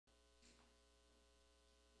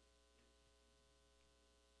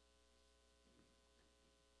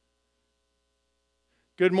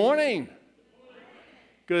Good morning.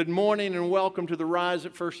 Good morning and welcome to the Rise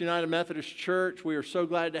at First United Methodist Church. We are so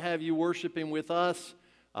glad to have you worshiping with us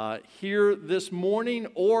here this morning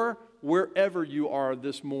or wherever you are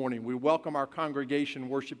this morning. We welcome our congregation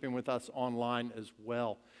worshiping with us online as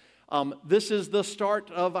well. This is the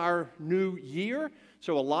start of our new year,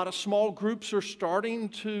 so a lot of small groups are starting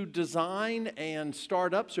to design and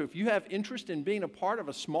start up. So if you have interest in being a part of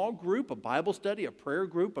a small group, a Bible study, a prayer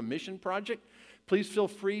group, a mission project, please feel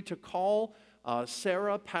free to call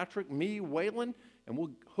Sarah, Patrick, me, Waylon, and we'll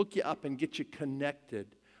hook you up and get you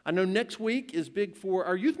connected. I know next week is big for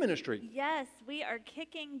our youth ministry. Yes, we are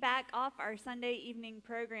kicking back off our Sunday evening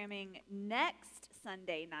programming next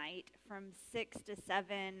Sunday night from 6 to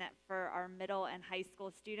 7 for our middle and high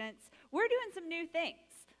school students. We're doing some new things.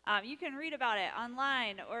 You can read about it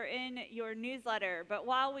online or in your newsletter, but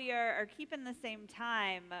while we are keeping the same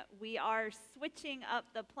time, we are switching up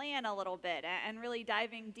the plan a little bit and really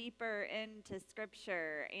diving deeper into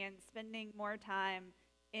Scripture and spending more time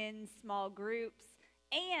in small groups.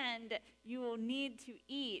 And you will need to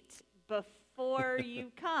eat before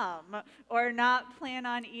you come or not plan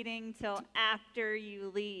on eating till after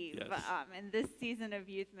you leave. Yes. In this season of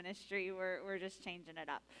youth ministry, we're just changing it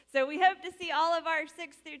up. So we hope to see all of our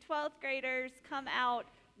 6th through 12th graders come out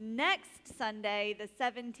next Sunday, the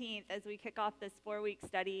 17th, as we kick off this 4-week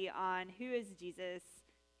study on who is Jesus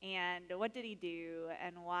and what did he do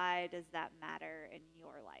and why does that matter in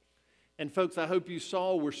your life. And folks, I hope you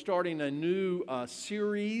saw we're starting a new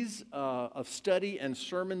series of study and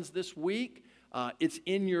sermons this week. It's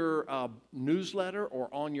in your newsletter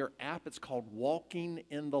or on your app. It's called Walking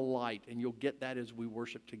in the Light, and you'll get that as we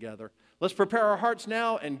worship together. Let's prepare our hearts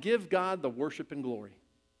now and give God the worship and glory.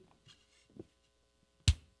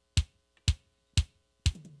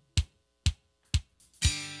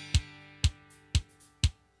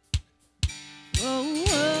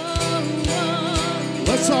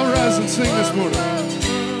 Let's all rise and sing this morning.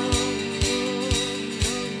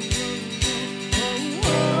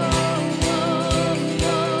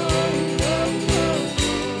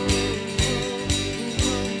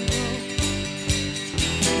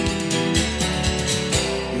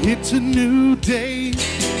 It's a new day.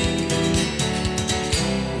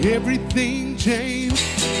 Everything changed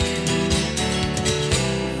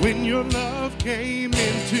when your love came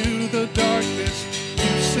into the darkness.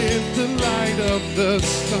 You sent the light of the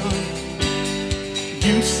sun.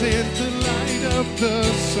 You sent the light of the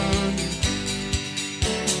sun.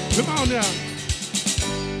 Come on now.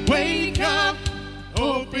 Wake up,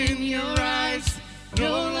 open your eyes.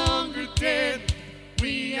 No longer dead,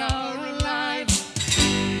 we are alive.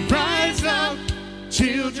 Rise up,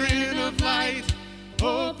 children of light.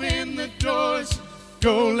 Open the doors,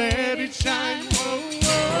 go let it shine. Whoa,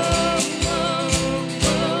 whoa, whoa,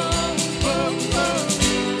 whoa, whoa, whoa.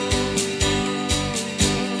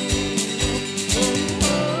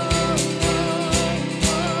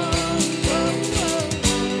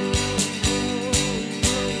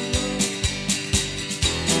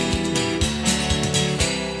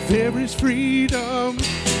 There is freedom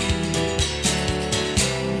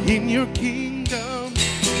in your kingdom.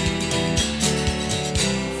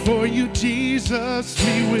 For you, Jesus,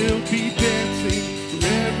 we will be dancing.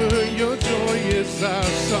 Forever your joy is our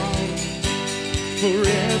song.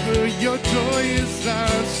 Forever your joy is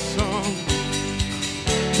our song.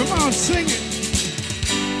 Come on, sing it.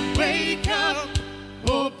 Wake up,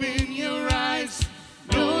 open your eyes.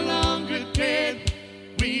 No longer dead,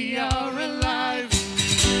 we are alive.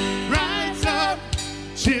 Rise up,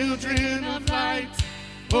 children of light.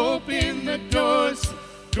 Open the doors,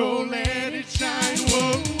 go let it shine.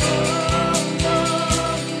 Whoa, whoa, whoa,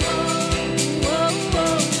 whoa, whoa, whoa.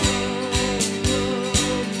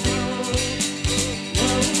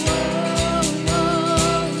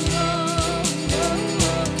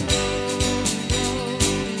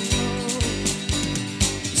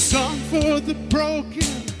 Song for the broken,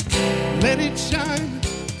 let it shine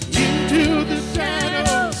into the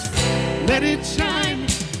shadows. Let it shine,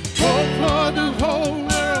 hope for the whole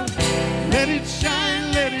world. Let it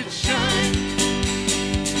shine, let it shine.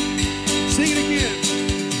 Sing it again.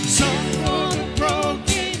 Song for the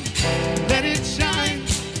broken, let it shine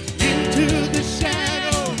into the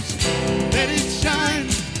shadows. Let it shine,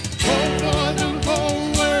 hope for the whole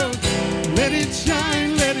world. Let it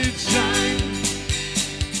shine, let it shine.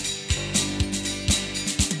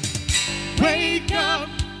 Wake up,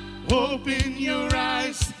 open your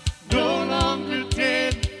eyes. No longer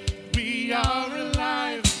dead, we are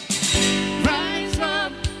alive. Rise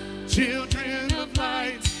up, children of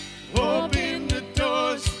light. Open the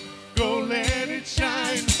doors, go let it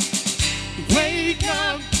shine. Wake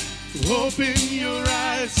up, Open your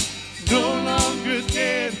eyes, no longer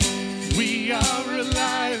dead, we are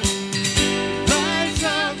alive. Rise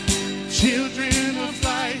up, children of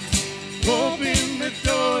light, open the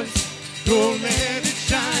doors, go let it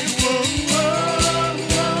shine. Whoa, whoa, whoa,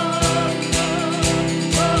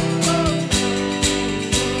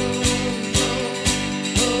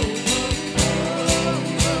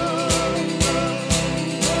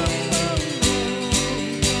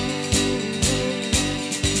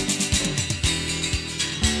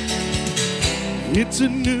 it's a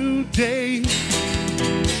new day,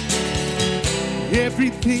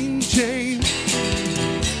 everything changed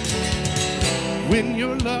when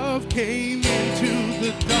your love came into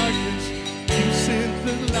the darkness. You sent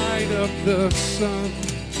the light of the sun.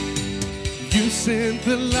 You sent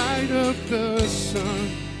the light of the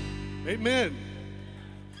sun. Amen.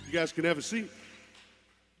 You guys can have a seat.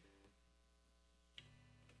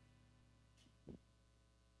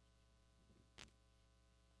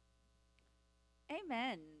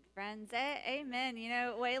 Amen, friends. Amen. You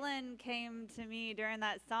know, Waylon came to me during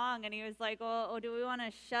that song, and he was like, "Well, do we want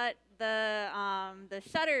to shut the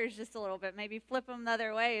shutters just a little bit? Maybe flip them the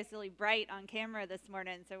other way. It's really bright on camera this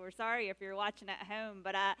morning. So we're sorry if you're watching at home,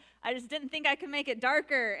 but I just didn't think I could make it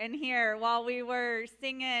darker in here while we were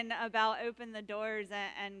singing about open the doors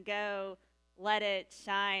and go let it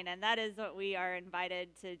shine." And that is what we are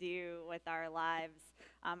invited to do with our lives.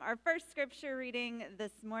 Our first scripture reading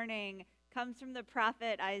this morning comes from the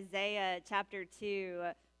prophet Isaiah chapter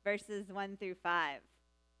 2, verses 1 through 5.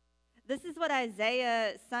 This is what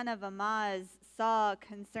Isaiah, son of Amoz, saw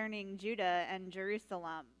concerning Judah and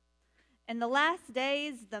Jerusalem. In the last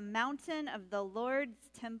days, the mountain of the Lord's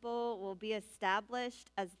temple will be established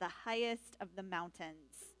as the highest of the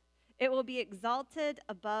mountains. It will be exalted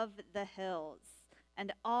above the hills,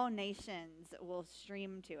 and all nations will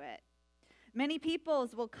stream to it. Many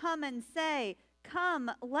peoples will come and say,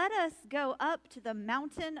 "Come, let us go up to the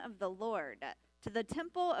mountain of the Lord, to the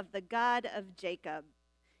temple of the God of Jacob.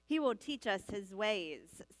 He will teach us his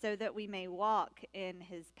ways, so that we may walk in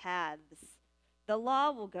his paths. The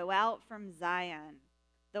law will go out from Zion,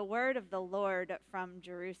 the word of the Lord from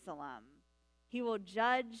Jerusalem. He will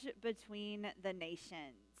judge between the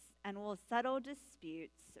nations and will settle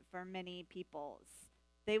disputes for many peoples.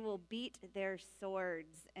 They will beat their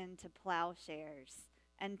swords into plowshares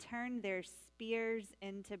and turn their spears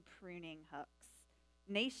into pruning hooks.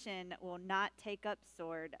 Nation will not take up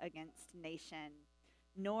sword against nation,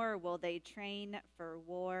 nor will they train for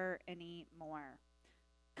war any more.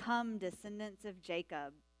 Come, descendants of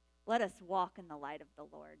Jacob, let us walk in the light of the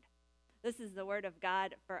Lord." This is the word of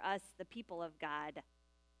God for us, the people of God.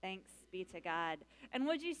 Thanks be to God. And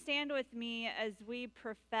would you stand with me as we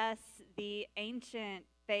profess the ancient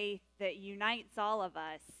faith that unites all of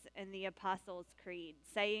us in the Apostles' Creed,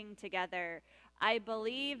 saying together, "I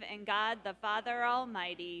believe in God the Father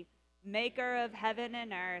Almighty, maker of heaven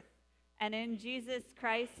and earth, and in Jesus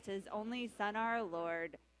Christ, his only Son, our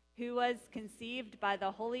Lord, who was conceived by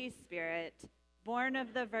the Holy Spirit, born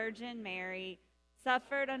of the Virgin Mary,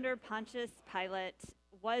 suffered under Pontius Pilate,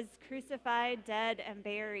 was crucified, dead, and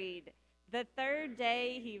buried. The third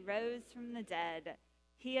day he rose from the dead.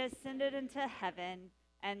 He ascended into heaven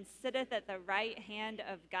and sitteth at the right hand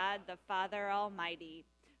of God the Father Almighty.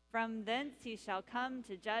 From thence he shall come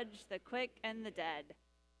to judge the quick and the dead.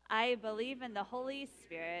 I believe in the Holy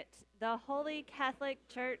Spirit, the Holy Catholic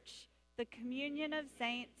Church, the communion of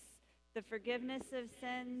saints, the forgiveness of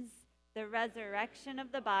sins, the resurrection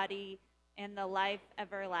of the body, and the life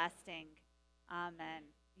everlasting.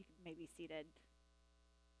 Amen." You may be seated.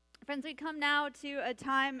 Friends, we come now to a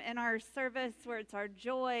time in our service where it's our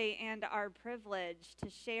joy and our privilege to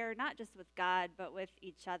share not just with God, but with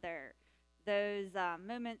each other, those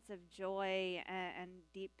moments of joy and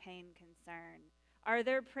deep pain concern. Are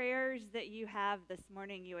there prayers that you have this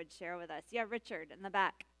morning you would share with us? Yeah, Richard in the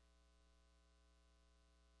back.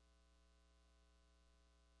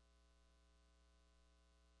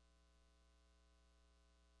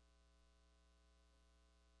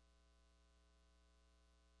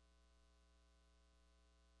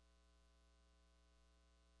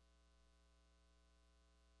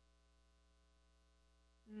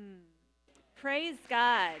 Praise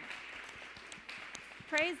God.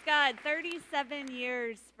 Praise God. 37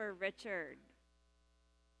 years for Richard.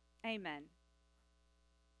 Amen.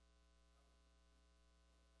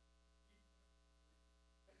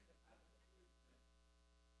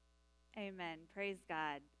 Amen. Praise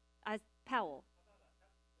God. Powell.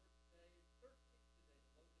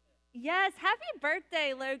 Yes, happy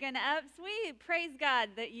birthday, Logan Epps. We praise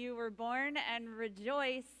God that you were born and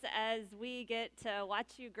rejoice as we get to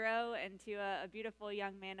watch you grow into a beautiful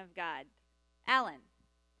young man of God. Alan.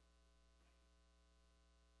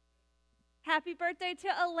 Happy birthday to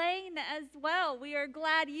Elaine as well. We are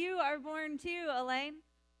glad you are born too, Elaine.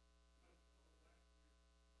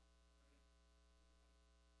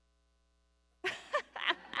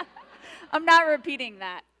 I'm not repeating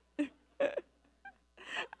that.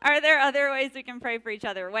 Are there other ways we can pray for each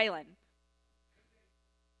other? Waylon.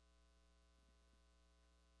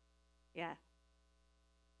 Yeah.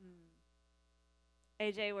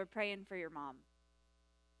 AJ, we're praying for your mom.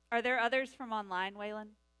 Are there others from online, Waylon?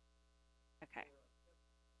 Okay.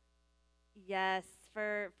 Yes,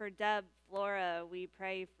 for Deb, Flora, we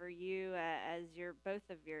pray for you as both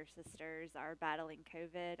of your sisters are battling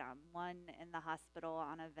COVID. One in the hospital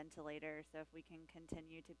on a ventilator, so if we can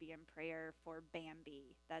continue to be in prayer for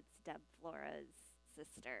Bambi, that's Deb, Flora's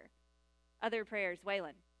sister. Other prayers,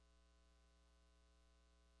 Waylon.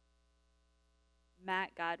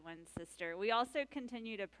 Matt Godwin's sister. We also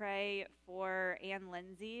continue to pray for Ann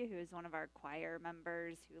Lindsay, who is one of our choir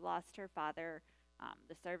members who lost her father.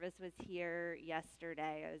 The service was here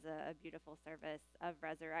yesterday. It was a beautiful service of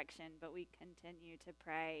resurrection, but we continue to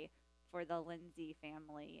pray for the Lindsay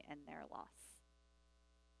family and their loss.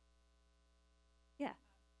 Yeah.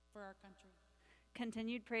 For our country.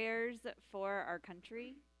 Continued prayers for our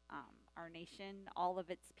country, our nation, all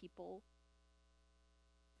of its people.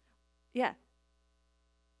 Yeah.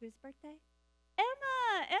 Whose birthday?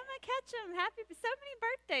 Emma Ketchum. Happy, so many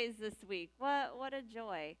birthdays this week. What a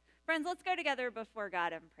joy. Friends, let's go together before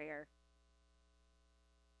God in prayer.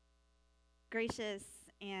 Gracious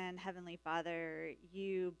and Heavenly Father,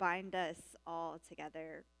 you bind us all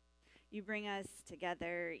together. You bring us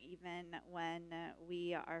together even when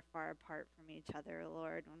we are far apart from each other,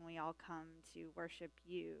 Lord, when we all come to worship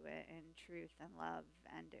you in truth and love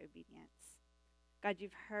and obedience. God,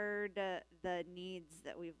 you've heard the needs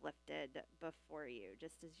that we've lifted before you,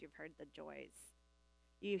 just as you've heard the joys.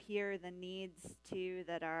 You hear the needs, too,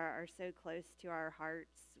 that are so close to our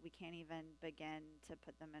hearts, we can't even begin to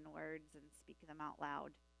put them in words and speak them out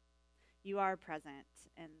loud. You are present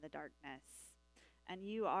in the darkness, and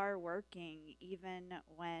you are working even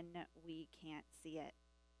when we can't see it.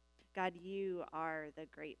 God, you are the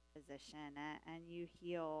great physician, and you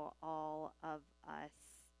heal all of us.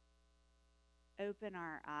 Open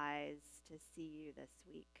our eyes to see you this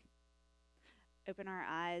week. Open our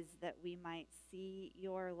eyes that we might see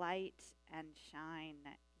your light and shine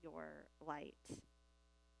your light.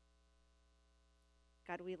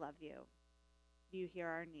 God, we love you. You hear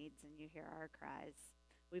our needs and you hear our cries.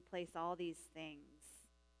 We place all these things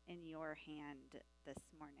in your hand this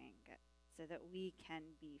morning so that we can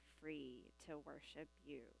be free to worship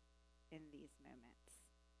you in these moments.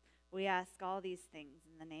 We ask all these things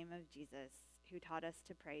in the name of Jesus, who taught us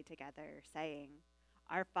to pray together, saying,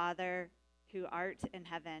 Our Father, who art in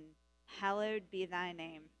heaven, hallowed be thy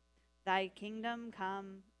name. Thy kingdom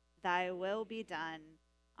come, thy will be done,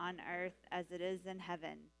 on earth as it is in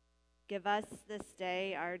heaven. Give us this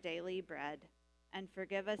day our daily bread, and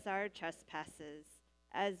forgive us our trespasses,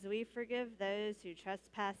 as we forgive those who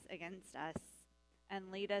trespass against us. And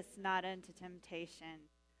lead us not into temptation,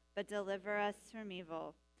 but deliver us from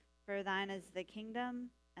evil. For thine is the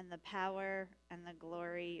kingdom, and the power, and the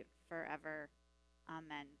glory forever.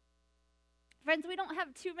 Amen. Friends, we don't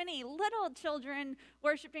have too many little children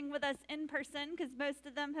worshiping with us in person because most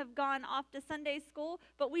of them have gone off to Sunday school,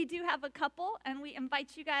 but we do have a couple, and we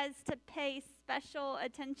invite you guys to pay special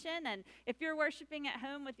attention. And if you're worshiping at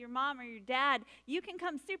home with your mom or your dad, you can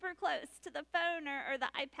come super close to the phone or the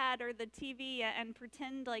iPad or the TV and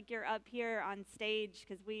pretend like you're up here on stage,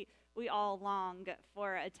 because we all long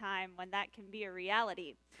for a time when that can be a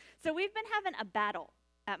reality. So we've been having a battle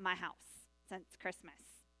at my house since Christmas.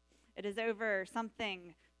 It is over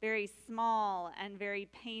something very small and very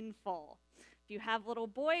painful. If you have little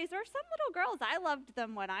boys or some little girls, I loved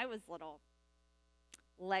them when I was little.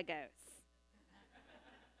 Legos.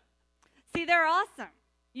 See, they're awesome.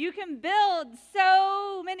 You can build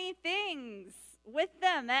so many things with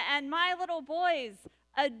them, and my little boys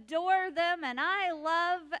adore them, and I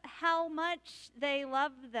love how much they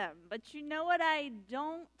love them. But you know what I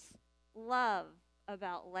don't love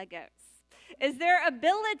about Legos? Is their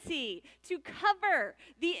ability to cover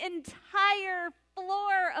the entire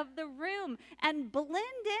floor of the room and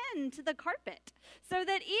blend into the carpet, so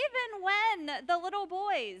that even when the little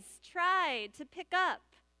boys try to pick up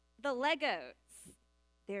the Legos,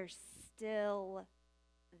 they're still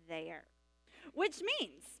there. Which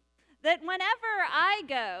means that whenever I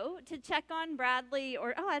go to check on Bradley,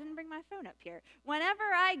 I didn't bring my phone up here. Whenever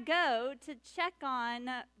I go to check on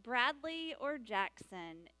Bradley or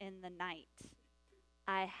Jackson in the night,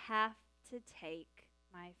 I have to take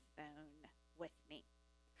my phone with me.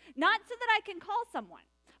 Not so that I can call someone,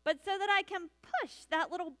 but so that I can push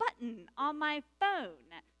that little button on my phone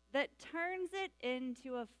that turns it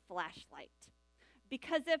into a flashlight.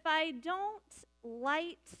 Because if I don't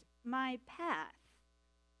light my path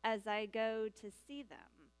as I go to see them,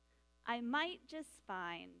 I might just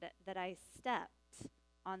find that I stepped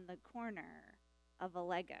on the corner of a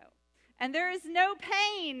Lego. And there is no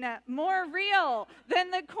pain more real than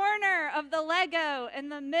the corner of the Lego in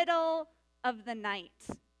the middle of the night.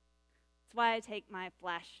 That's why I take my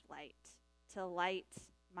flashlight to light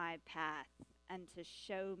my path and to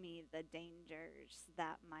show me the dangers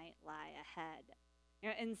that might lie ahead. You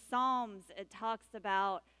know, in Psalms, it talks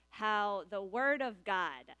about how the Word of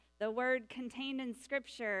God, the Word contained in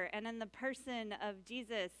Scripture and in the person of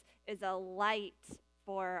Jesus, is a light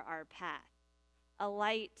for our path, a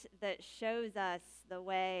light that shows us the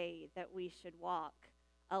way that we should walk,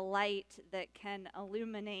 a light that can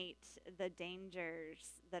illuminate the dangers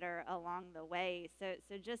that are along the way. So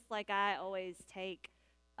just like I always take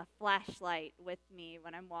a flashlight with me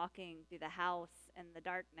when I'm walking through the house in the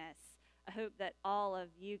darkness, I hope that all of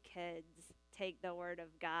you kids take the Word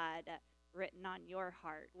of God written on your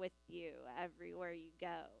heart with you everywhere you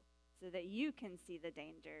go, so that you can see the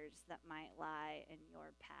dangers that might lie in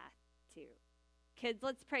your path too. Kids,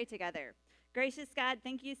 let's pray together. Gracious God,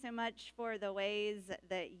 thank you so much for the ways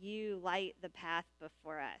that you light the path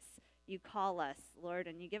before us. You call us, Lord,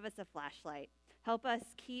 and you give us a flashlight. Help us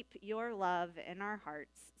keep your love in our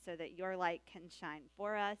hearts so that your light can shine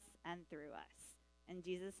for us and through us. In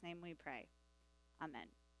Jesus' name we pray. Amen.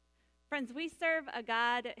 Friends, we serve a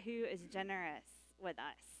God who is generous with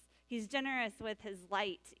us. He's generous with his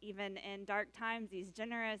light, even in dark times. He's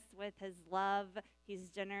generous with his love. He's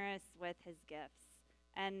generous with his gifts.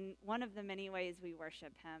 And one of the many ways we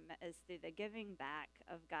worship him is through the giving back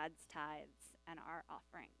of God's tithes and our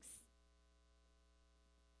offerings.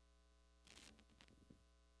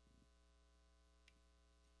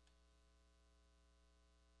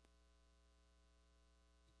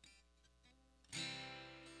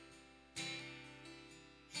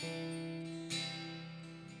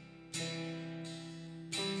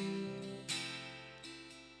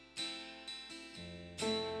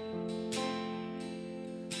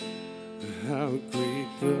 How great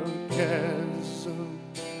the chasm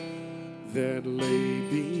that lay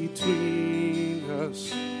between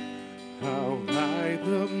us, how high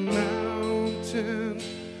the mountain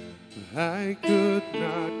I could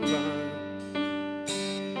not climb.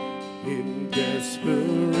 In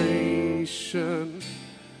desperation,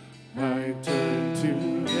 I turned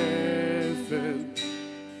to heaven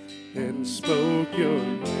and spoke your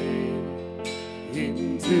name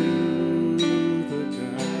into the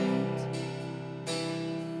night.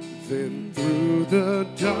 Then through the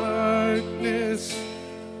darkness,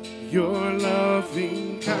 your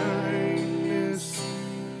loving kindness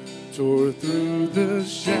tore through the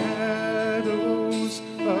shadows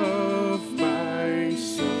of my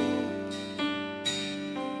soul.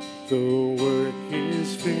 The work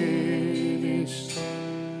is finished,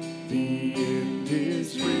 the end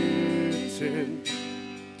is written.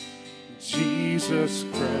 Jesus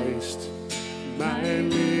Christ, my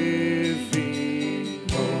living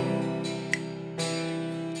hope.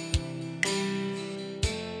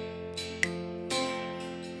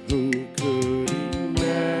 Who could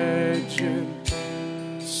imagine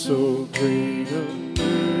so great a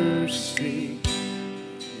mercy?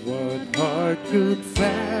 What heart could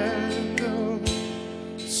fathom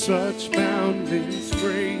such boundless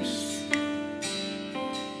grace?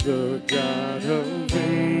 The God of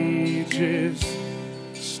ages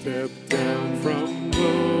stepped down from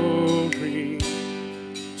glory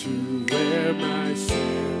to wear my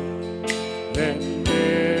sin and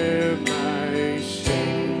bear my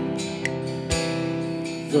shame.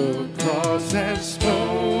 The cross has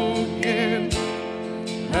spoken,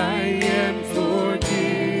 I am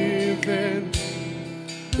forgiven.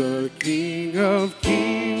 The King of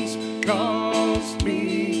Kings calls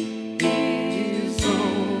me his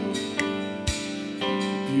own.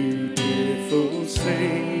 Beautiful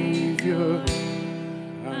Savior,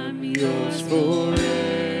 I'm yours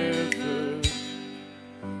forever.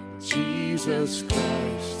 Jesus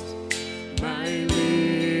Christ, my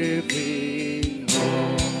living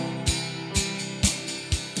hope.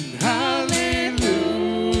 Hallelujah,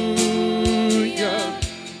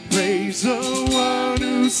 praise the one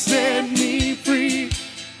who set me free.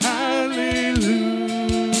 Hallelujah.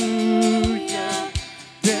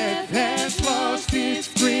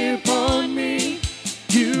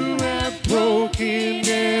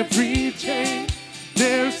 every chain.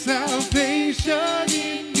 There's salvation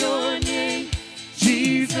in your name,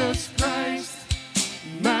 Jesus Christ,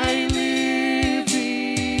 my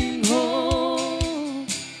living hope.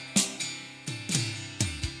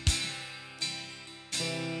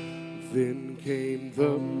 Then came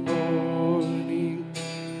the morning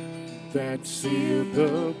that sealed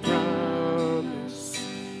the promise.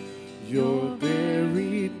 Your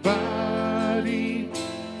buried body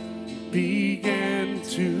began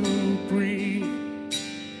to breathe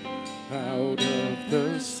out of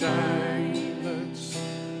the silence.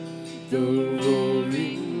 The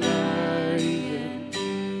roaring lion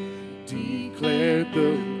declared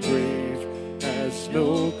the grave has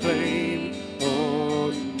no claim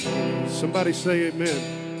on me. Somebody say amen.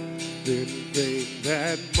 Then came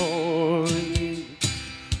that morning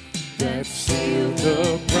that sealed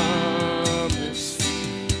the promise.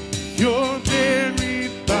 Your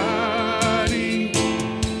buried body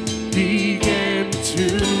began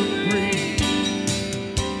to breathe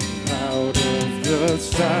out of the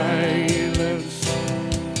silence.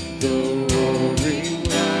 The roaring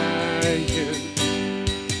lion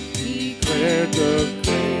declared the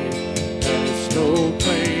grave has no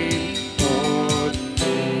claim on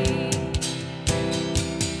me.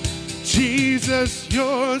 Jesus,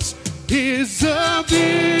 yours is a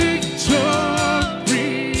victory.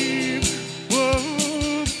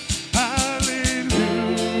 Whoa, hallelujah.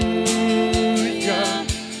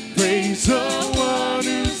 Praise the one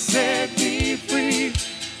who set me free.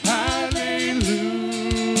 Hallelujah.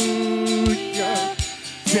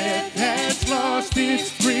 Death has lost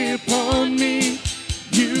its grip on me.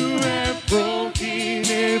 You have broken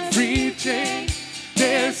every chain.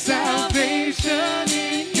 There's salvation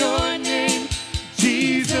in your name,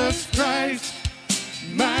 Jesus Christ,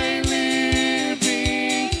 my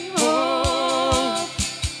living hope.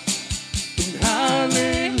 And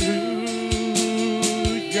hallelujah,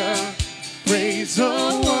 praise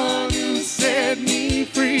the one who set me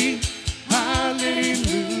free.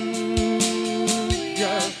 Hallelujah,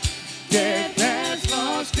 death has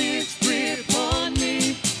lost its grip on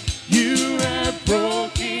me. You have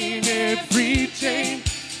broken every chain.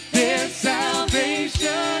 There's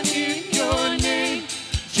salvation in your name,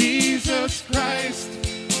 Jesus Christ,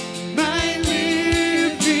 my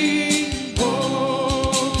living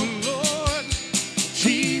hope. Lord,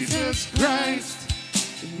 Jesus Christ,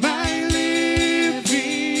 my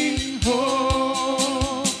living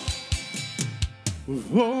hope.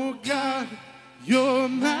 Oh God, you're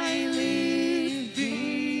my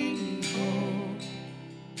living hope.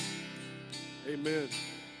 Amen.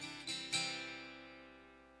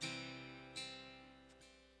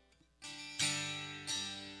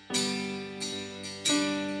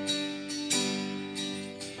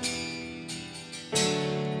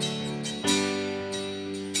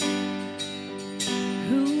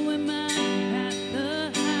 Who am I at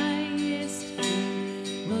the highest?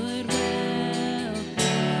 Would welcome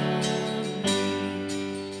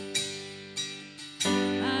me.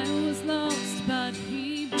 I was lost, but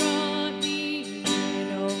He brought me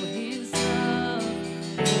in.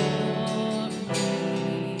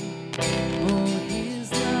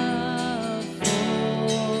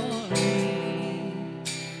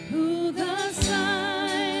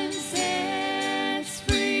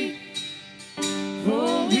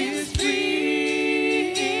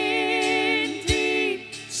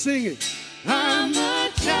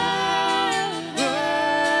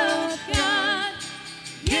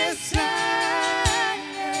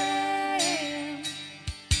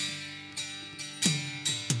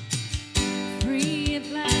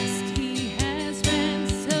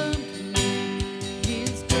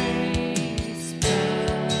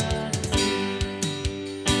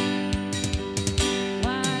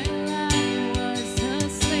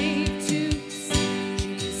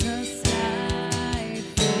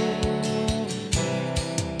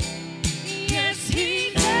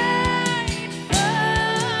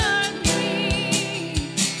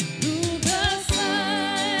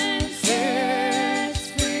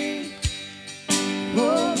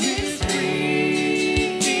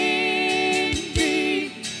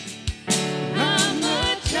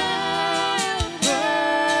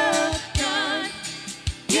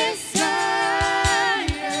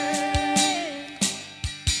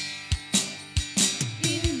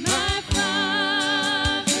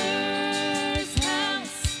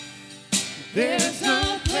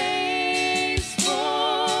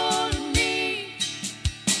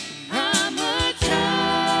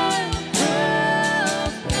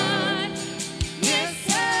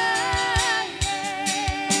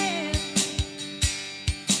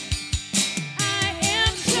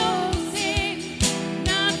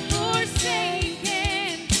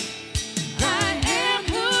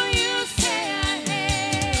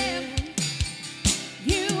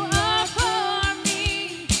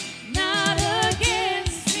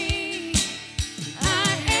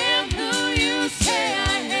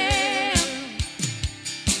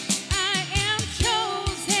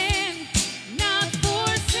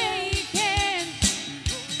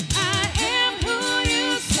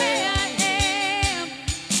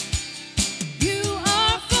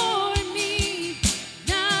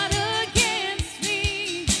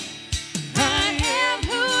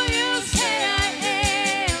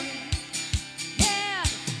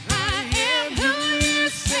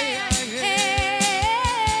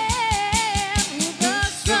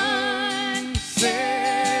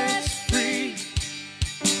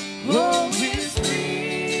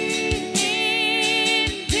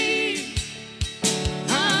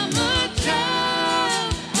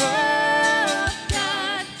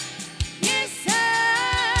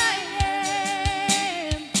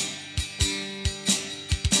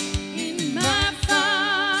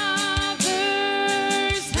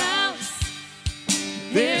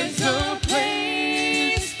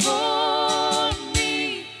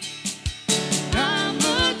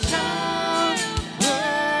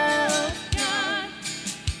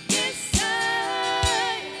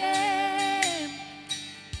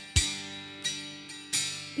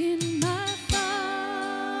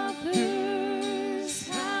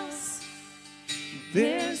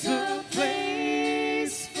 There's a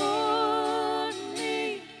place for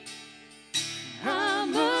me.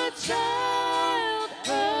 I'm a child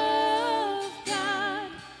of God.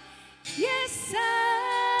 Yes,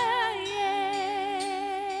 I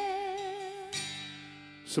am.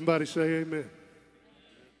 Somebody say amen.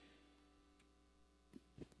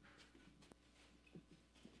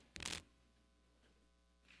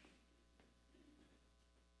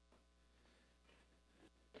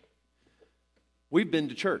 We've been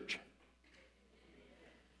to church.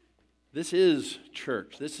 This is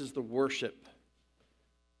church. This is the worship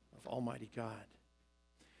of Almighty God.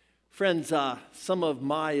 Friends, some of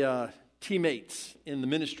my teammates in the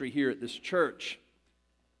ministry here at this church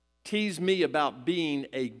tease me about being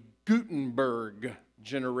a Gutenberg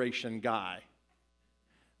generation guy.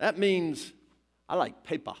 That means I like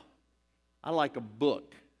paper. I like a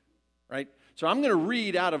book, right? So I'm going to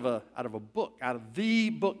read out of a book, out of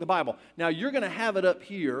the book, the Bible. Now, you're going to have it up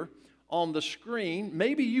here on the screen.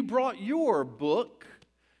 Maybe you brought your book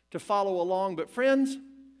to follow along. But friends,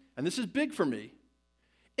 and this is big for me,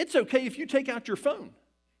 it's okay if you take out your phone.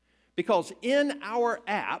 Because in our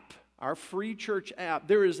app, our free church app,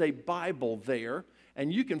 there is a Bible there.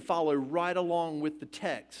 And you can follow right along with the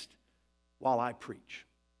text while I preach.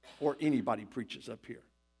 Or anybody preaches up here.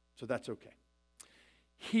 So that's okay.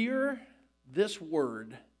 Hear this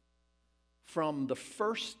word from the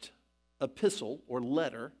first epistle or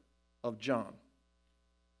letter of John.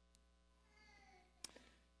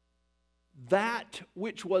 That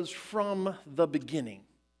which was from the beginning,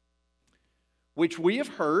 which we have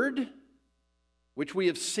heard, which we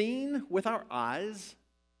have seen with our eyes,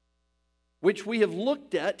 which we have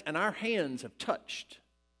looked at and our hands have touched.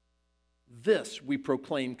 This we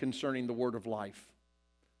proclaim concerning the word of life.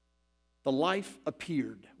 The life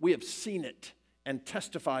appeared. We have seen it and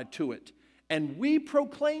testified to it. And we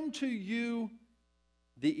proclaim to you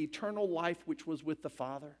the eternal life which was with the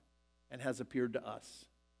Father and has appeared to us.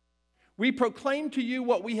 We proclaim to you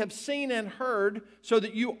what we have seen and heard, so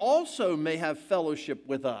that you also may have fellowship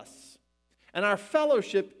with us. And our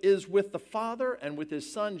fellowship is with the Father and with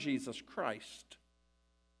His Son, Jesus Christ.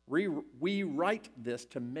 We write this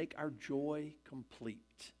to make our joy complete.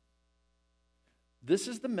 This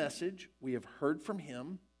is the message we have heard from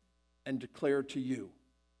Him and declare to you.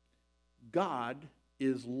 God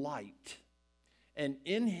is light, and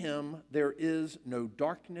in Him there is no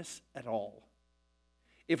darkness at all.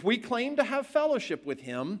 If we claim to have fellowship with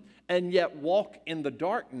Him and yet walk in the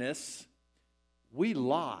darkness, we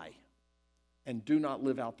lie and do not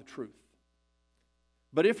live out the truth.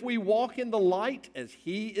 But if we walk in the light as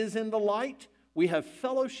He is in the light, we have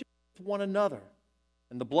fellowship with one another.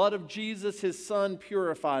 And the blood of Jesus, His Son,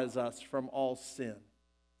 purifies us from all sin.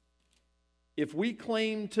 If we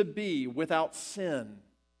claim to be without sin,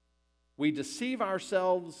 we deceive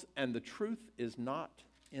ourselves and the truth is not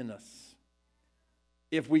in us.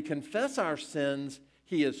 If we confess our sins,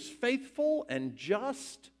 He is faithful and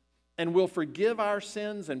just and will forgive our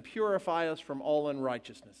sins and purify us from all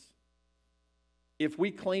unrighteousness. If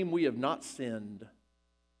we claim we have not sinned,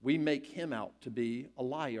 we make Him out to be a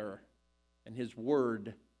liar, and His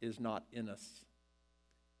word is not in us.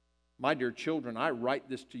 My dear children, I write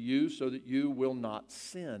this to you so that you will not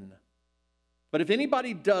sin. But if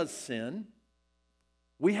anybody does sin,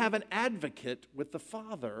 we have an advocate with the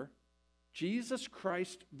Father, Jesus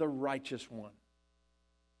Christ, the righteous one.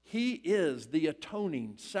 He is the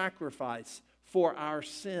atoning sacrifice for our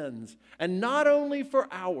sins, and not only for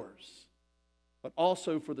ours, but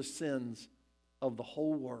also for the sins of the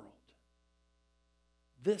whole world.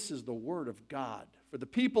 This is the word of God for the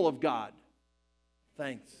people of God.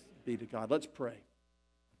 Thanks be to God. Let's pray.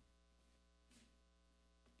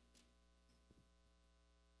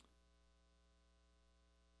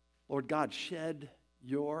 Lord God, shed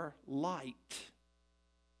your light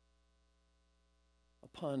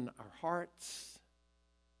upon our hearts,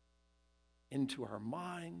 into our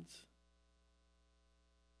minds.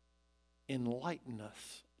 Enlighten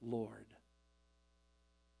us, Lord,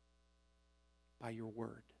 by your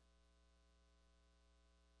word.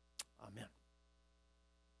 Amen.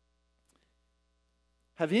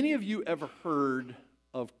 Have any of you ever heard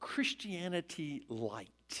of Christianity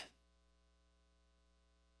Light?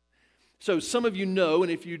 So some of you know,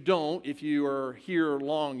 and if you don't, if you are here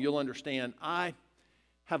long, you'll understand. I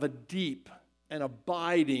have a deep and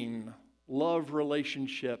abiding love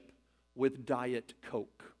relationship with Diet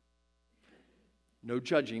Coke. No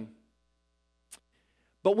judging.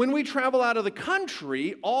 But when we travel out of the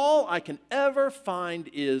country, all I can ever find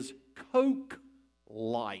is Coke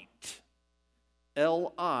Light.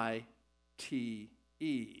 L-I-T-E.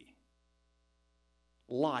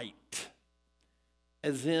 Light.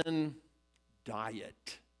 as in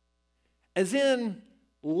diet, as in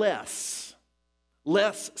less.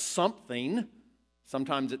 Less something.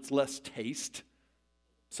 Sometimes it's less taste.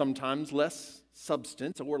 Sometimes less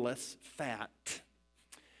substance or less fat.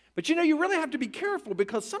 But you know, you really have to be careful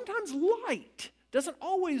because sometimes light doesn't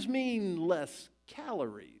always mean less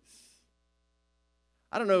calories.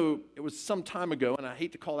 I don't know, it was some time ago, and I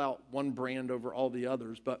hate to call out one brand over all the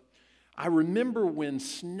others, but I remember when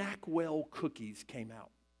Snackwell cookies came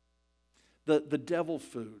out. The devil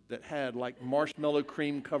food that had like marshmallow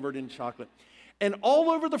cream covered in chocolate. And all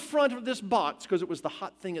over the front of this box, because it was the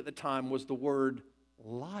hot thing at the time, was the word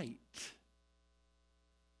light.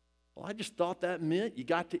 Well, I just thought that meant you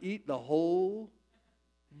got to eat the whole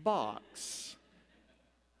box.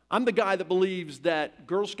 I'm the guy that believes that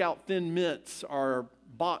Girl Scout Thin Mints are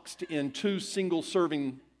boxed in 2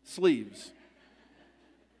 single-serving sleeves.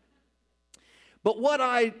 But what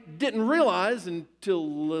I didn't realize until a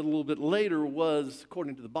little bit later was,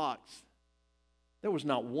 according to the box, there was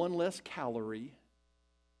not one less calorie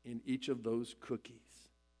in each of those cookies.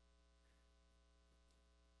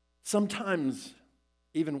 Sometimes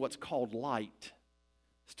even what's called light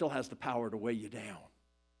still has the power to weigh you down.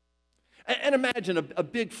 And imagine a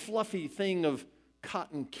big fluffy thing of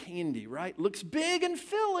cotton candy, right? Looks big and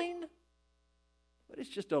filling, but it's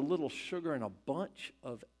just a little sugar and a bunch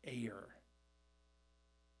of air.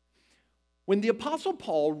 When the Apostle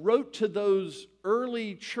Paul wrote to those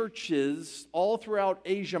early churches all throughout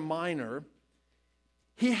Asia Minor,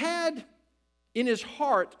 he had in his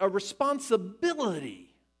heart a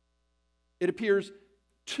responsibility, it appears,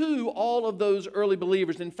 to all of those early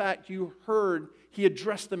believers. In fact, you heard he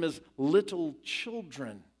addressed them as little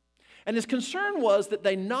children. And his concern was that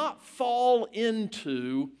they not fall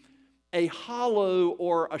into a hollow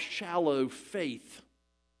or a shallow faith,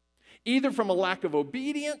 either from a lack of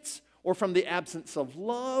obedience or from the absence of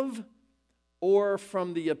love, or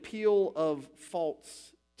from the appeal of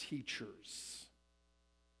false teachers.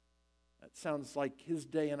 That sounds like his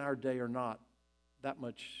day and our day are not that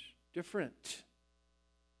much different.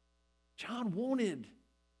 John wanted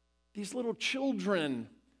these little children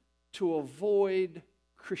to avoid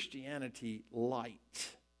Christianity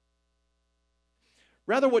light.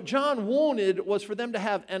 Rather, what John wanted was for them to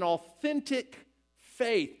have an authentic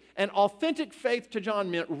faith. An authentic faith to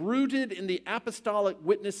John meant rooted in the apostolic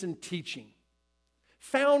witness and teaching,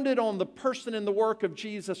 founded on the person and the work of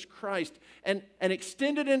Jesus Christ, and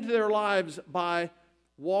extended into their lives by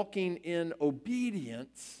walking in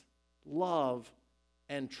obedience, love,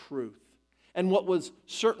 and truth. And what was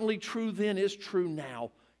certainly true then is true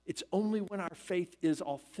now. It's only when our faith is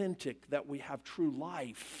authentic that we have true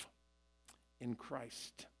life in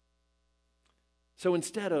Christ. So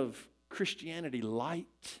instead of Christianity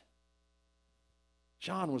light,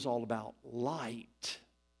 John was all about light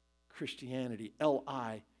Christianity,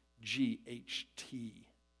 Light.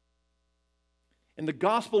 In the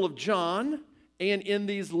Gospel of John and in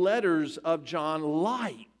these letters of John,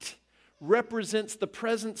 light represents the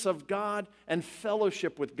presence of God and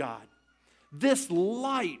fellowship with God. This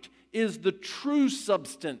light is the true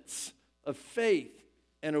substance of faith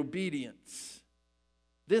and obedience.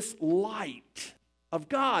 This light of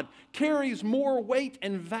God carries more weight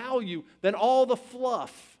and value than all the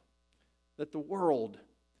fluff that the world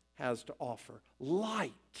has to offer.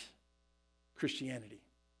 Light Christianity.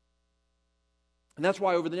 And that's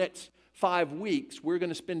why over the next 5 weeks, we're going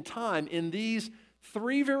to spend time in these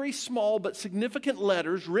 3 very small but significant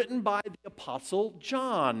letters written by the Apostle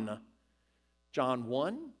John. John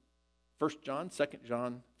 1, 1 John, 2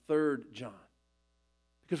 John, 3 John.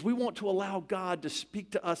 Because we want to allow God to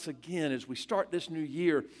speak to us again as we start this new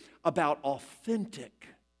year about authentic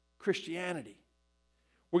Christianity.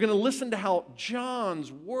 We're going to listen to how John's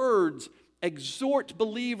words exhort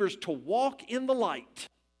believers to walk in the light,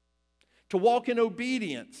 to walk in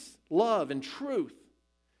obedience, love, and truth.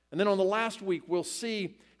 And then on the last week, we'll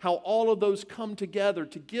see how all of those come together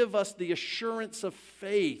to give us the assurance of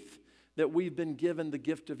faith that we've been given the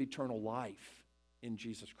gift of eternal life in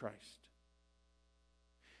Jesus Christ.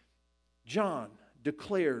 John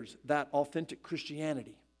declares that authentic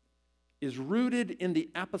Christianity is rooted in the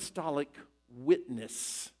apostolic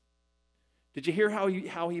witness. Did you hear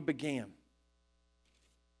how he began?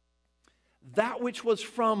 That which was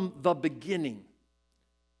from the beginning,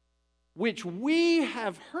 which we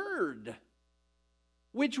have heard,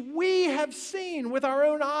 which we have seen with our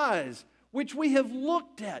own eyes, which we have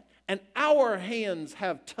looked at, and our hands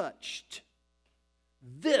have touched.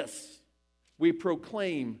 This we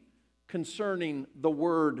proclaim concerning the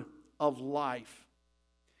word of life.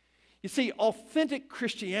 You see, authentic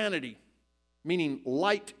Christianity, meaning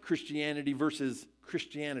light Christianity versus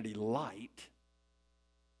Christianity light,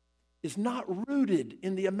 is not rooted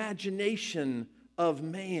in the imagination of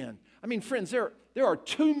man. I mean, friends, there are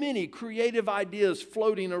too many creative ideas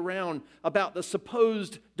floating around about the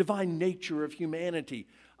supposed divine nature of humanity,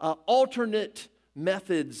 alternate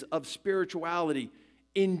methods of spirituality,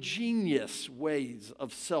 ingenious ways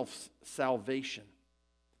of self-salvation.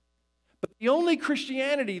 But the only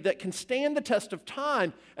Christianity that can stand the test of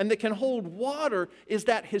time and that can hold water is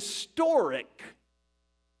that historic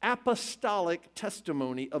apostolic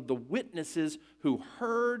testimony of the witnesses who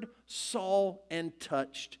heard, saw, and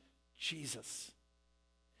touched Jesus.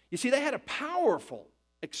 You see, they had a powerful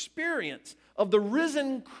experience of the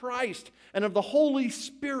risen Christ and of the Holy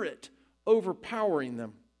Spirit overpowering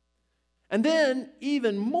them. And then,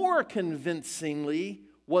 even more convincingly,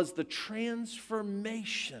 was the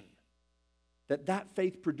transformation that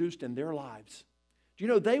faith produced in their lives. Do you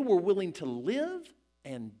know they were willing to live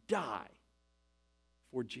and die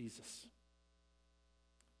for Jesus?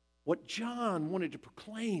 What John wanted to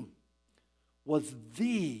proclaim was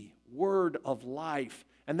the word of life,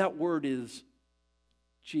 and that word is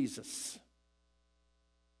Jesus.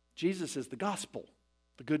 Jesus is the gospel,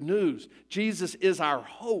 the good news. Jesus is our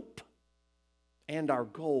hope and our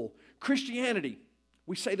goal. Christianity,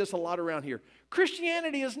 we say this a lot around here,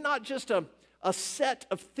 Christianity is not just a set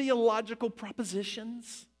of theological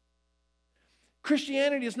propositions.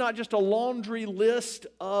 Christianity is not just a laundry list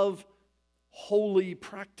of holy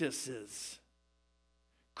practices.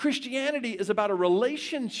 Christianity is about a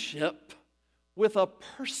relationship with a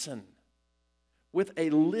person, with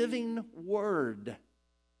a living word,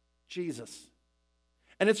 Jesus.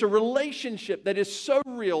 And it's a relationship that is so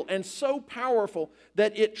real and so powerful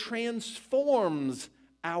that it transforms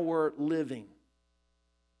our living.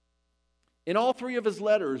 In all three of his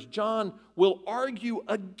letters, John will argue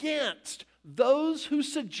against those who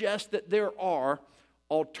suggest that there are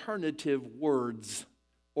alternative words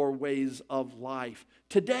or ways of life.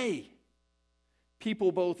 Today,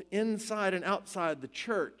 people both inside and outside the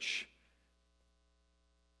church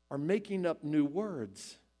are making up new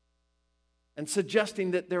words and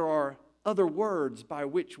suggesting that there are other words by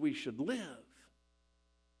which we should live.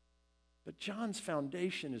 But John's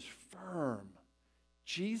foundation is firm.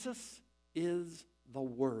 Jesus is the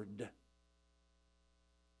Word.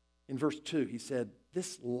 In verse 2, he said,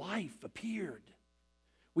 "This life appeared.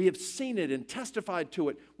 We have seen it and testified to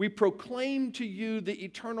it. We proclaim to you the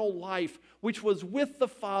eternal life which was with the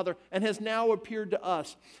Father and has now appeared to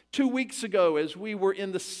us." 2 weeks ago, as we were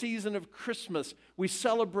in the season of Christmas, we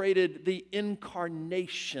celebrated the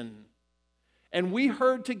incarnation. And we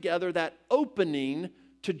heard together that opening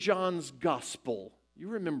to John's gospel. You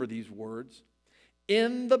remember these words.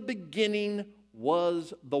 "In the beginning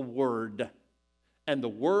was the Word, and the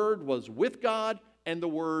Word was with God, and the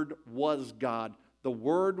Word was God. The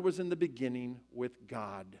Word was in the beginning with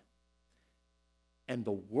God. And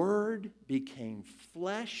the Word became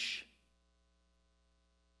flesh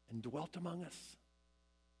and dwelt among us."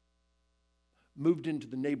 Moved into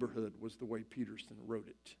the neighborhood was the way Peterson wrote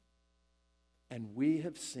it. "And we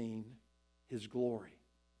have seen His glory."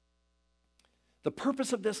 The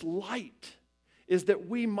purpose of this light is that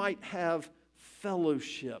we might have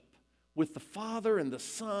fellowship with the Father and the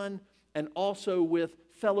Son and also with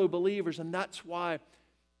fellow believers. And that's why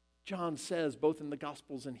John says, both in the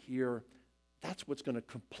Gospels and here, that's what's going to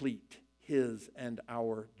complete his and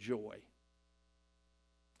our joy.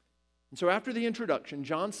 And so after the introduction,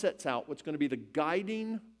 John sets out what's going to be the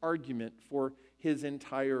guiding argument for his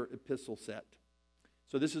entire epistle set.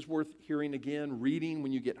 So this is worth hearing again, reading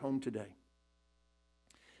when you get home today.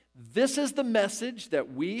 "This is the message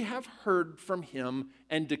that we have heard from him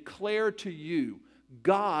and declare to you.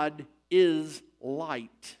 God is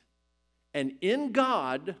light, and in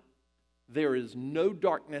God there is no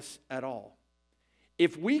darkness at all.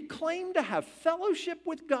 If we claim to have fellowship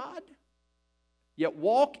with God, yet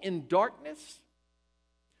walk in darkness,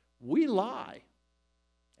 we lie,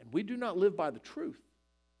 and we do not live by the truth.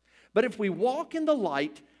 But if we walk in the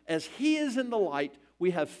light as he is in the light,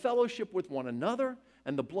 we have fellowship with one another,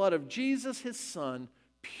 and the blood of Jesus, his Son,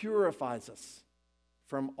 purifies us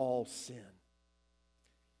from all sin."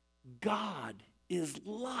 God is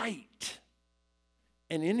light,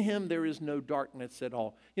 and in him there is no darkness at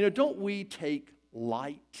all. You know, don't we take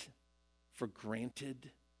light for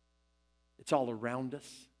granted? It's all around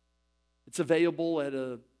us. It's available at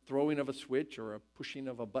a throwing of a switch or a pushing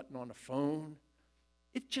of a button on a phone.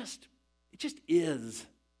 It just is.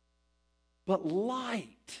 But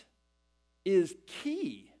light is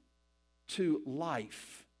key to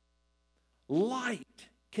life. Light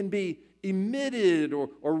can be emitted or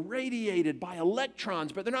radiated by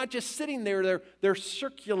electrons, but they're not just sitting there, they're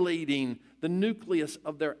circulating the nucleus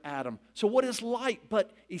of their atom. So what is light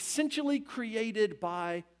but essentially created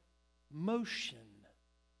by motion?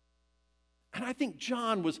 And I think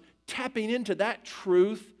John was tapping into that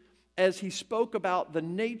truth as he spoke about the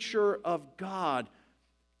nature of God.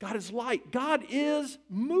 God is light. God is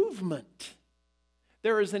movement.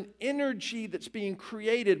 There is an energy that's being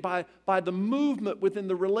created by the movement within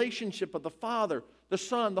the relationship of the Father, the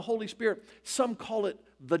Son, the Holy Spirit. Some call it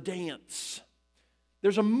the dance.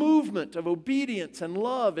 There's a movement of obedience and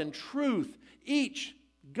love and truth, each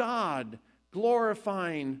God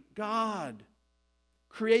glorifying God,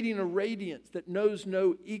 creating a radiance that knows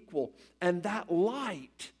no equal. And that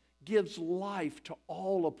light gives life to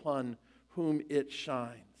all upon whom it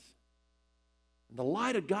shines. And the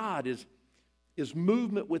light of God is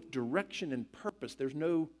movement with direction and purpose. There's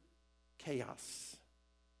no chaos.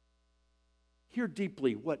 Hear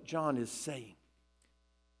deeply what John is saying.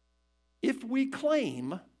 If we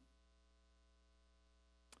claim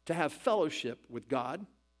to have fellowship with God,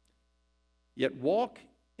 yet walk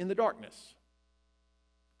in the darkness,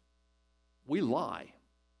 we lie,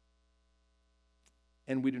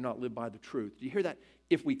 and we do not live by the truth. Do you hear that?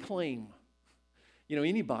 If we claim,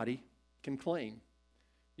 anybody can claim.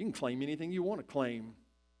 You can claim anything you want to claim.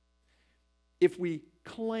 If we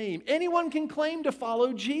claim, anyone can claim to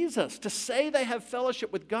follow Jesus, to say they have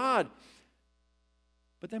fellowship with God,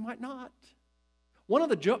 but they might not. One of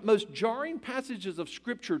the most jarring passages of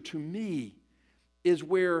Scripture to me is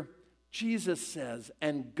where Jesus says,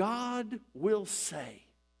 "And God will say,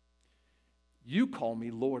 you call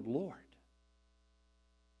me Lord, Lord,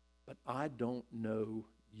 but I don't know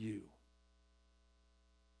you."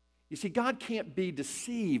 You see, God can't be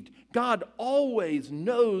deceived. God always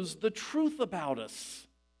knows the truth about us.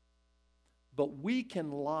 But we can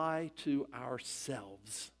lie to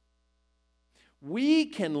ourselves. We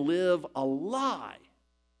can live a lie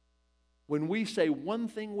when we say one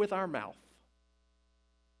thing with our mouth,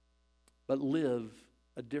 but live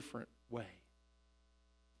a different way.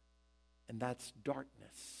 And that's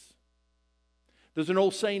darkness. There's an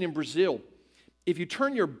old saying in Brazil, if you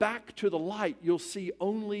turn your back to the light, you'll see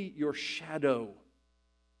only your shadow.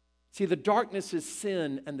 See, the darkness is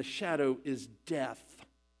sin and the shadow is death.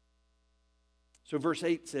 So verse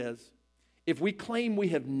 8 says, if we claim we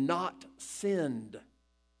have not sinned,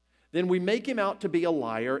 then we make him out to be a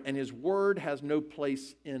liar and his word has no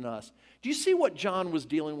place in us. Do you see what John was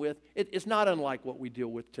dealing with? It's not unlike what we deal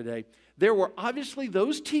with today. There were obviously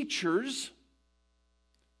those teachers,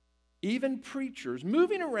 even preachers,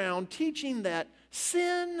 moving around teaching that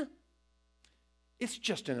sin, it's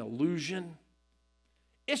just an illusion.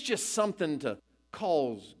 It's just something to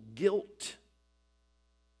cause guilt.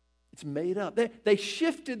 It's made up. They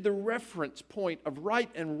shifted the reference point of right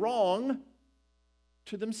and wrong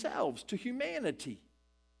to themselves, to humanity.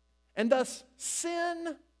 And thus,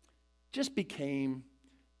 sin just became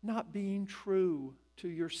not being true to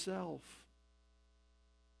yourself.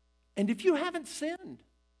 And if you haven't sinned,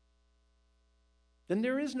 then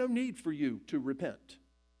there is no need for you to repent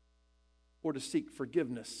or to seek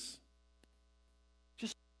forgiveness.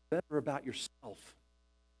 Just be better about yourself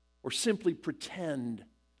or simply pretend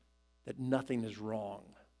that nothing is wrong.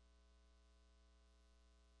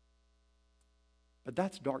 But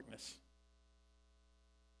that's darkness.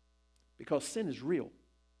 Because sin is real.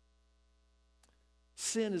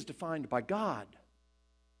 Sin is defined by God,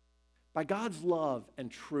 by God's love and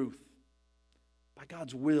truth, by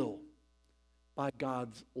God's will, by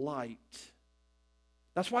God's light.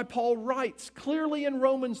 That's why Paul writes clearly in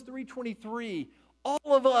Romans 3:23, all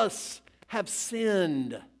of us have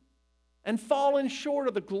sinned and fallen short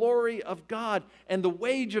of the glory of God. And the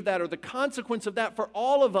wage of that, or the consequence of that for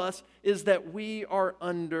all of us, is that we are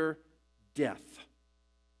under death.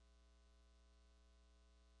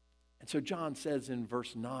 And so John says in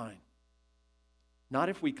verse 9, not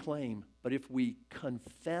if we claim, but if we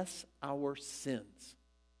confess our sins,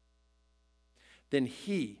 then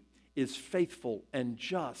he is faithful and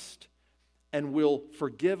just and will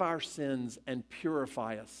forgive our sins and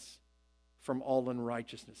purify us from all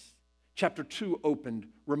unrighteousness. Chapter 2 opened,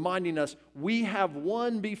 reminding us we have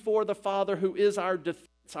one before the Father who is our defense,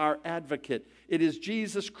 our advocate. It is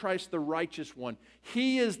Jesus Christ, the righteous one.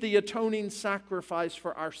 He is the atoning sacrifice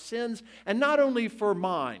for our sins, and not only for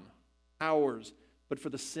mine, ours, but for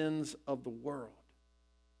the sins of the world.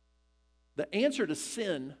 The answer to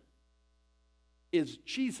sin is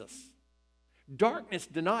Jesus. Darkness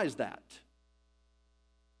denies that,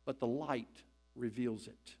 but the light reveals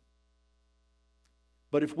it.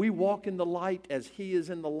 But if we walk in the light as he is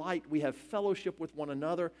in the light, we have fellowship with one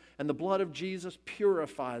another, and the blood of Jesus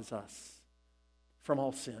purifies us from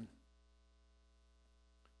all sin.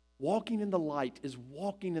 Walking in the light is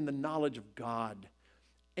walking in the knowledge of God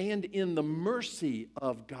and in the mercy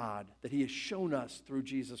of God that he has shown us through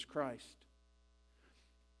Jesus Christ.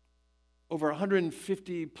 Over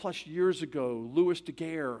 150 plus years ago, Louis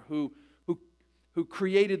Daguerre, who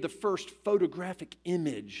created the first photographic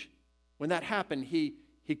image, when that happened, he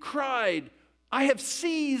cried, "I have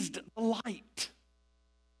seized the light."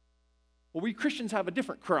 Well, we Christians have a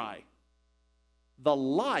different cry. The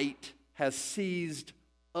light has seized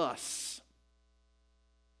us.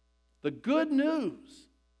 The good news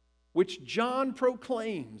which John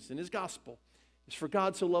proclaims in his gospel is, for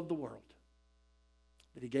God so loved the world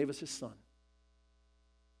that he gave us his Son,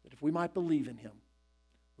 that if we might believe in him,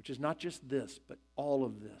 which is not just this, but all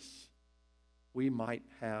of this, we might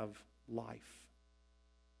have life.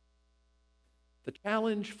 The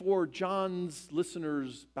challenge for John's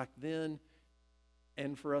listeners back then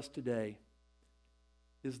and for us today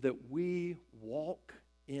is that we walk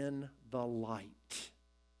in the light.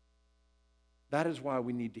 That is why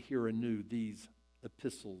we need to hear anew these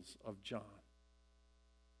epistles of John.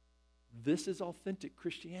 This is authentic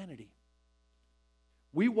Christianity.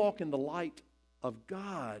 We walk in the light of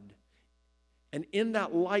God, and in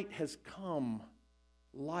that light has come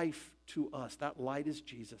life to us. That light is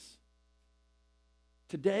Jesus.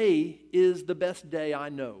 Today is the best day I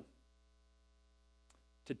know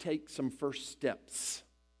to take some first steps,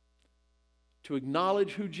 to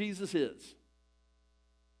acknowledge who Jesus is,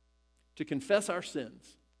 to confess our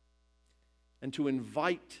sins, and to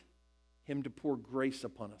invite him to pour grace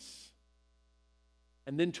upon us,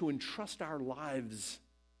 and then to entrust our lives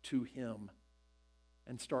to him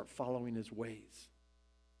and start following his ways.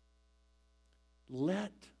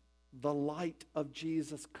 Let the light of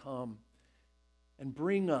Jesus come and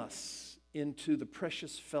bring us into the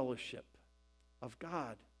precious fellowship of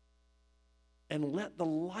God. And let the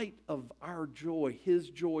light of our joy, his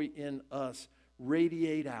joy in us,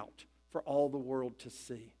 radiate out for all the world to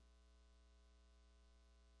see.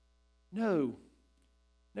 No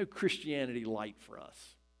Christianity light for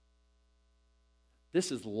us.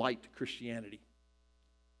 This is light Christianity.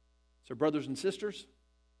 So, brothers and sisters,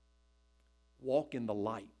 walk in the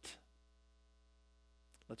light.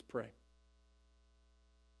 Let's pray.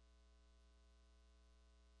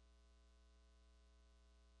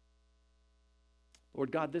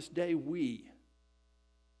 Lord God, this day we,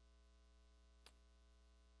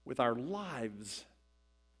 with our lives,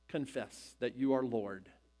 confess that you are Lord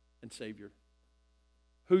and Savior,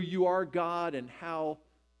 who you are, God, and how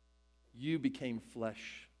you became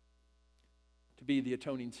flesh to be the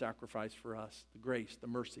atoning sacrifice for us, the grace, the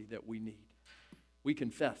mercy that we need. We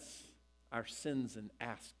confess our sins and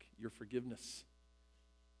ask your forgiveness.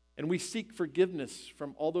 And we seek forgiveness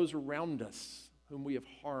from all those around us whom we have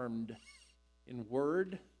harmed in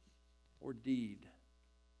word or deed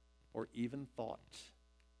or even thought.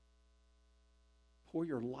 Pour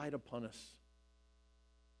your light upon us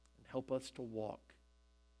and help us to walk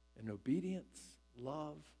in obedience,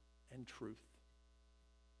 love, and truth.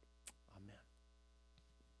 Amen.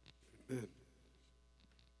 Amen.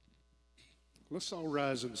 Let's all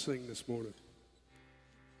rise and sing this morning.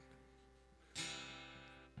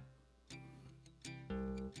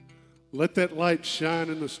 Let that light shine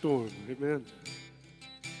in the storm. Amen.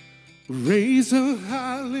 Raise a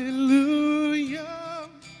hallelujah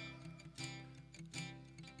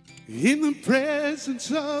in the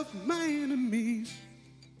presence of my enemies.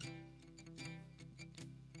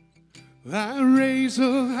 I raise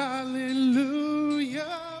a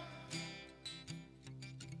hallelujah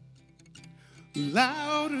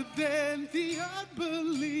louder than the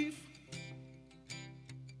unbelief.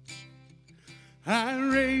 I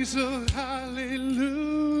raise a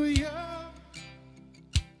hallelujah.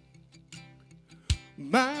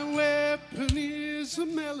 My weapon is a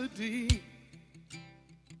melody.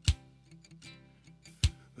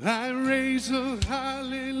 I raise a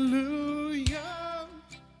hallelujah.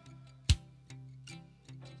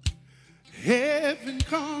 Heaven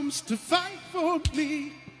comes to fight for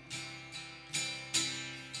me.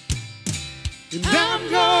 And I'm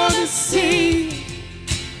gonna sing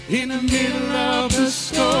in the middle of the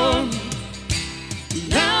storm,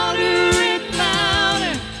 louder and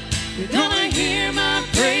louder. You're gonna hear my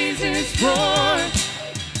praises roar.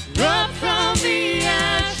 Up from the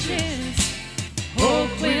ashes,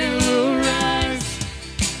 hope will arise.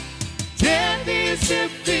 Death is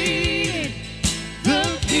defeated,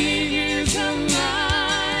 the King is alive.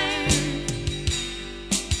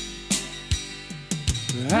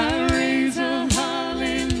 I raise a hallelujah.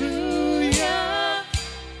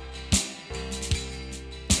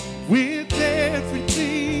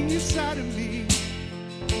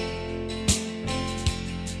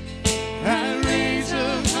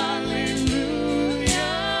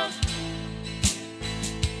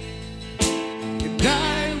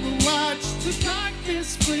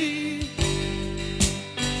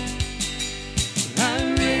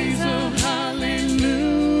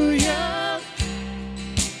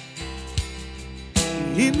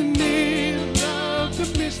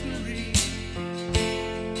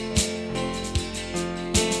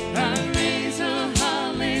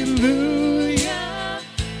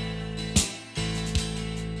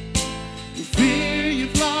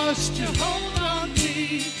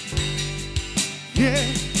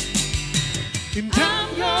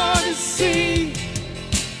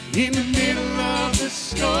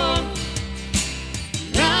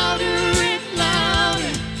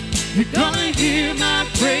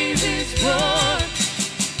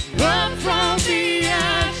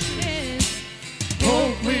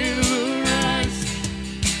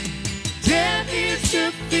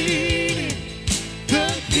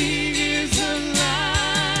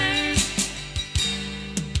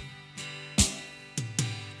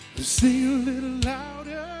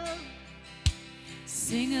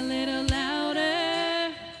 Sing a little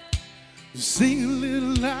louder. Sing a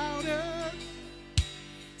little louder.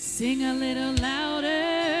 Sing a little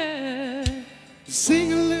louder.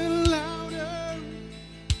 Sing a little louder.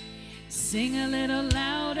 Sing a little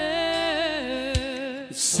louder.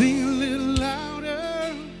 Sing a little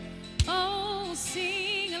louder. Oh,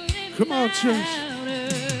 sing a little Come on, church. louder.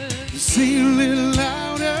 Sing a little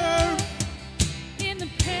louder. In the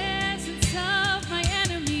presence of my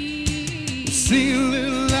enemies. Sing a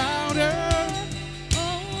little louder.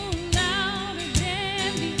 Oh, louder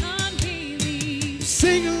than the unbelief.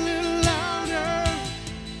 Sing a little louder.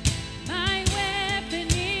 My weapon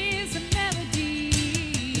is a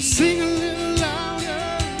melody. Sing a little louder.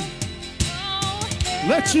 Oh,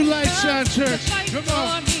 Let your light shine, heaven church. fight Come for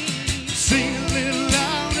on. me. Sing a little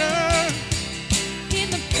louder. In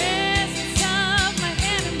the presence of my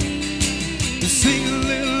enemies. Sing a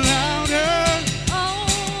little louder. Oh,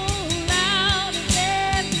 louder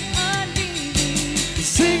than the unbelief.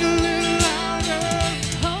 Sing a little louder.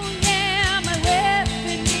 Oh, yeah, my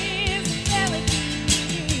weapon is a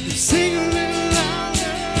melody. Sing a little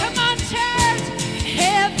louder. Come on, church.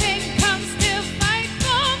 Heaven comes to fight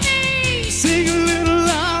for me. Sing a little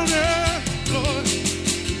louder, Lord.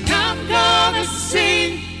 I'm gonna sing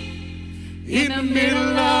in the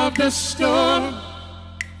middle of the storm.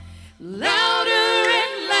 Louder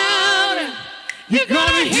and louder, you're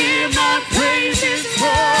gonna hear my praises roar.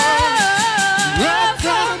 Up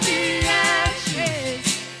from the ashes,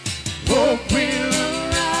 hope will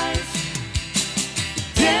arise.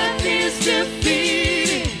 Death is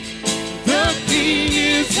defeated, the King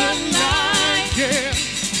is alive. Yeah,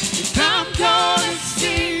 I'm gonna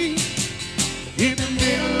sing in the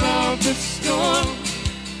middle of the storm.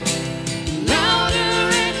 Louder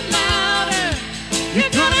and louder, you're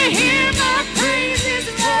gonna hear my praises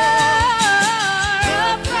roar.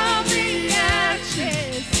 Up from the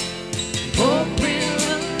ashes, hope will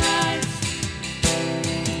arise.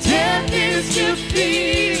 Death is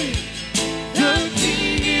defeated, the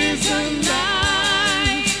King is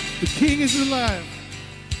alive. The King is alive.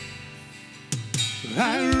 I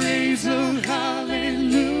raise a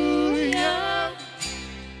hallelujah.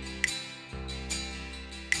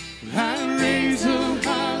 I raise a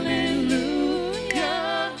hallelujah.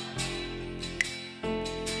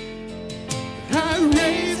 I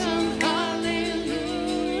raise a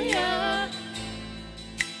hallelujah.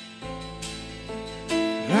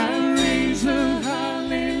 I raise a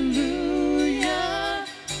hallelujah.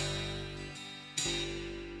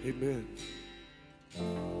 Amen.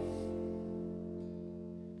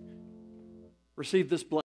 Receive this blessing.